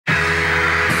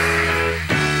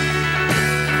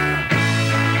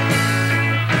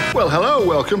Well, hello,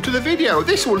 welcome to the video.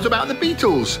 This one's about the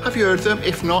Beatles. Have you heard them?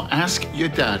 If not, ask your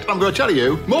dad. I'm going to tell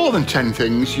you more than 10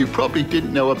 things you probably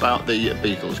didn't know about the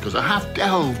Beatles, because I have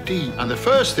delved deep. And the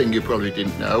first thing you probably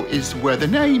didn't know is where the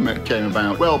name came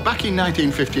about. Well, back in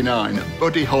 1959,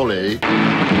 Buddy Holly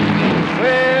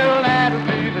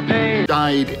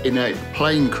died in a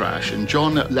plane crash, and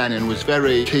John Lennon was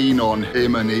very keen on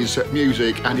him and his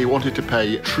music, and he wanted to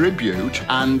pay tribute,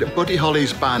 and Buddy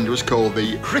Holly's band was called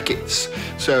the Crickets.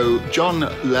 So John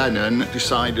Lennon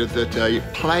decided that a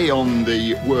play on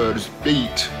the words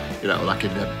beat, you know, like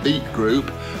in a beat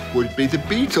group, would be the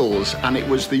Beatles, and it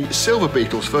was the Silver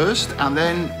Beatles first, and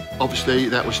then obviously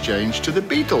that was changed to the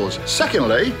Beatles.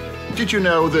 Secondly, did you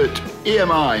know that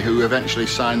EMI, who eventually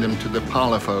signed them to the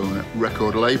Parlophone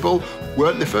record label,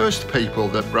 weren't the first people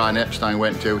that Brian Epstein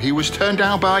went to? He was turned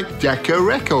down by Decca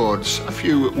Records a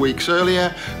few weeks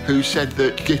earlier, who said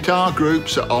that guitar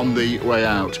groups are on the way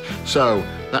out. So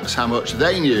that's how much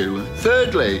they knew.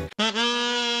 Thirdly,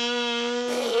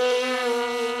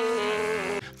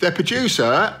 their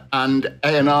producer and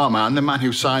A&R man, the man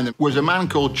who signed them, was a man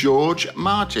called George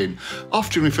Martin,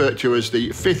 often referred to as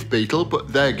the fifth Beatle,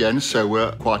 but there again, so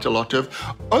were quite a lot of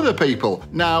other people.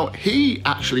 Now, he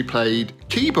actually played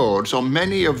keyboards on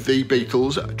many of the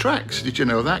Beatles tracks. Did you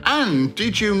know that? And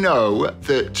did you know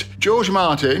that George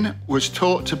Martin was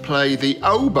taught to play the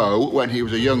oboe when he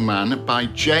was a young man by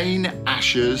Jane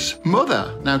Asher's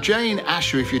mother? Now, Jane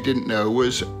Asher, if you didn't know,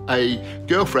 was a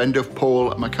girlfriend of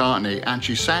Paul McCartney, and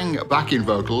she sang backing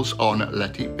vocals on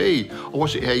Let It Be, or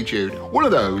was it Hey Jude? One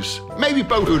of those, maybe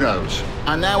both, who knows?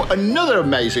 And now another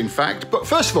amazing fact, but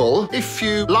first of all, if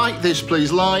you like this,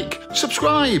 please like,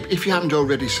 subscribe if you haven't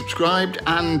already subscribed,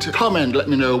 and comment, let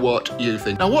me know what you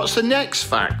think. Now, what's the next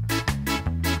fact?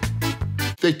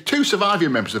 The two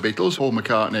surviving members of the Beatles, Paul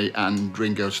McCartney and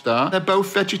Ringo Starr, they're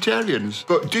both vegetarians.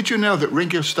 But did you know that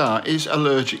Ringo Starr is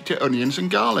allergic to onions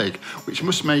and garlic, which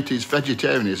must make his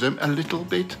vegetarianism a little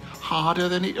bit harder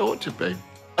than it ought to be?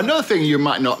 Another thing you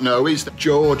might not know is that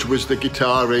George was the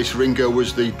guitarist, Ringo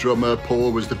was the drummer,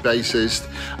 Paul was the bassist,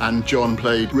 and John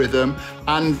played rhythm,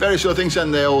 and various other things,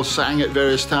 and they all sang at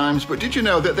various times. But did you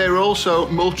know that they were also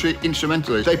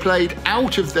multi-instrumentalists? They played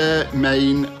out of their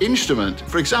main instrument.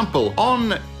 For example,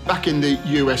 back in the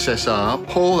USSR,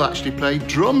 Paul actually played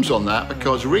drums on that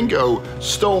because Ringo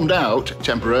stormed out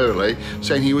temporarily,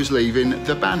 saying he was leaving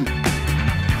the band.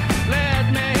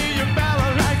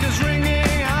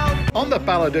 On the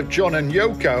ballad of John and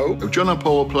Yoko, John and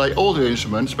Paul play all the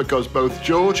instruments because both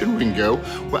George and Ringo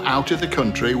were out of the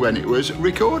country when it was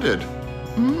recorded.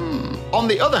 On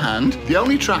the other hand, the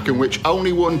only track in which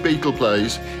only one Beatle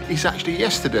plays is actually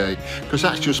Yesterday, because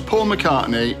that's just Paul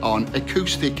McCartney on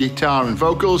acoustic guitar and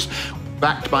vocals,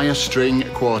 backed by a string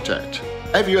quartet.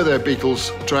 Every other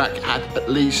Beatles track had at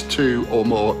least two or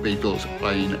more Beatles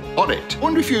playing on it. I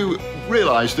wonder if you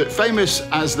realise that, famous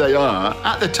as they are,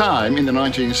 at the time in the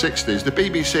 1960s, the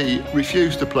BBC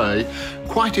refused to play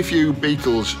quite a few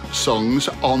Beatles songs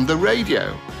on the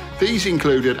radio. These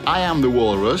included I Am the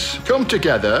Walrus, Come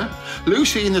Together,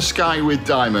 Lucy in the Sky with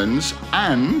Diamonds,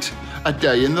 and A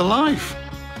Day in the Life.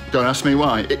 Don't ask me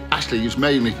why. It actually was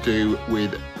mainly to do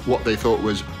with what they thought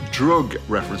was drug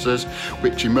references,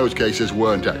 which in most cases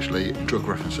weren't actually drug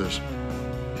references.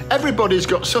 Everybody's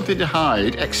got something to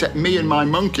hide except me and my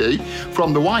monkey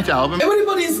from the White Album.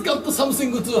 Everybody's got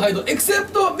something to hide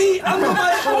except me and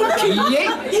my monkey.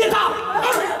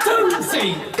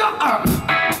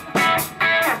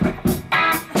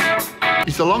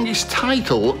 It's the longest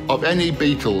title of any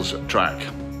Beatles track.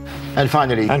 And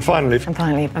finally,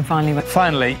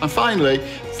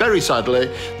 very sadly,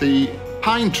 the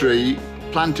pine tree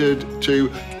planted to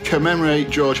commemorate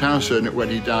George Harrison when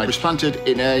he died was planted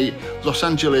in a Los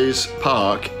Angeles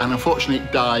park, and unfortunately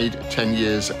died 10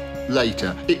 years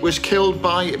later. It was killed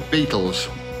by Beatles.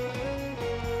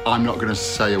 I'm not going to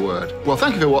say a word. Well,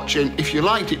 thank you for watching. If you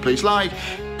liked it, please like,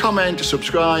 comment,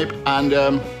 subscribe, and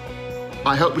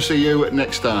I hope to see you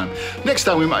next time. Next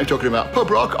time we might be talking about pub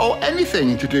rock or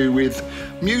anything to do with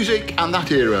music and that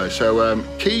era. So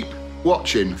keep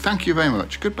watching. Thank you very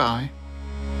much. Goodbye.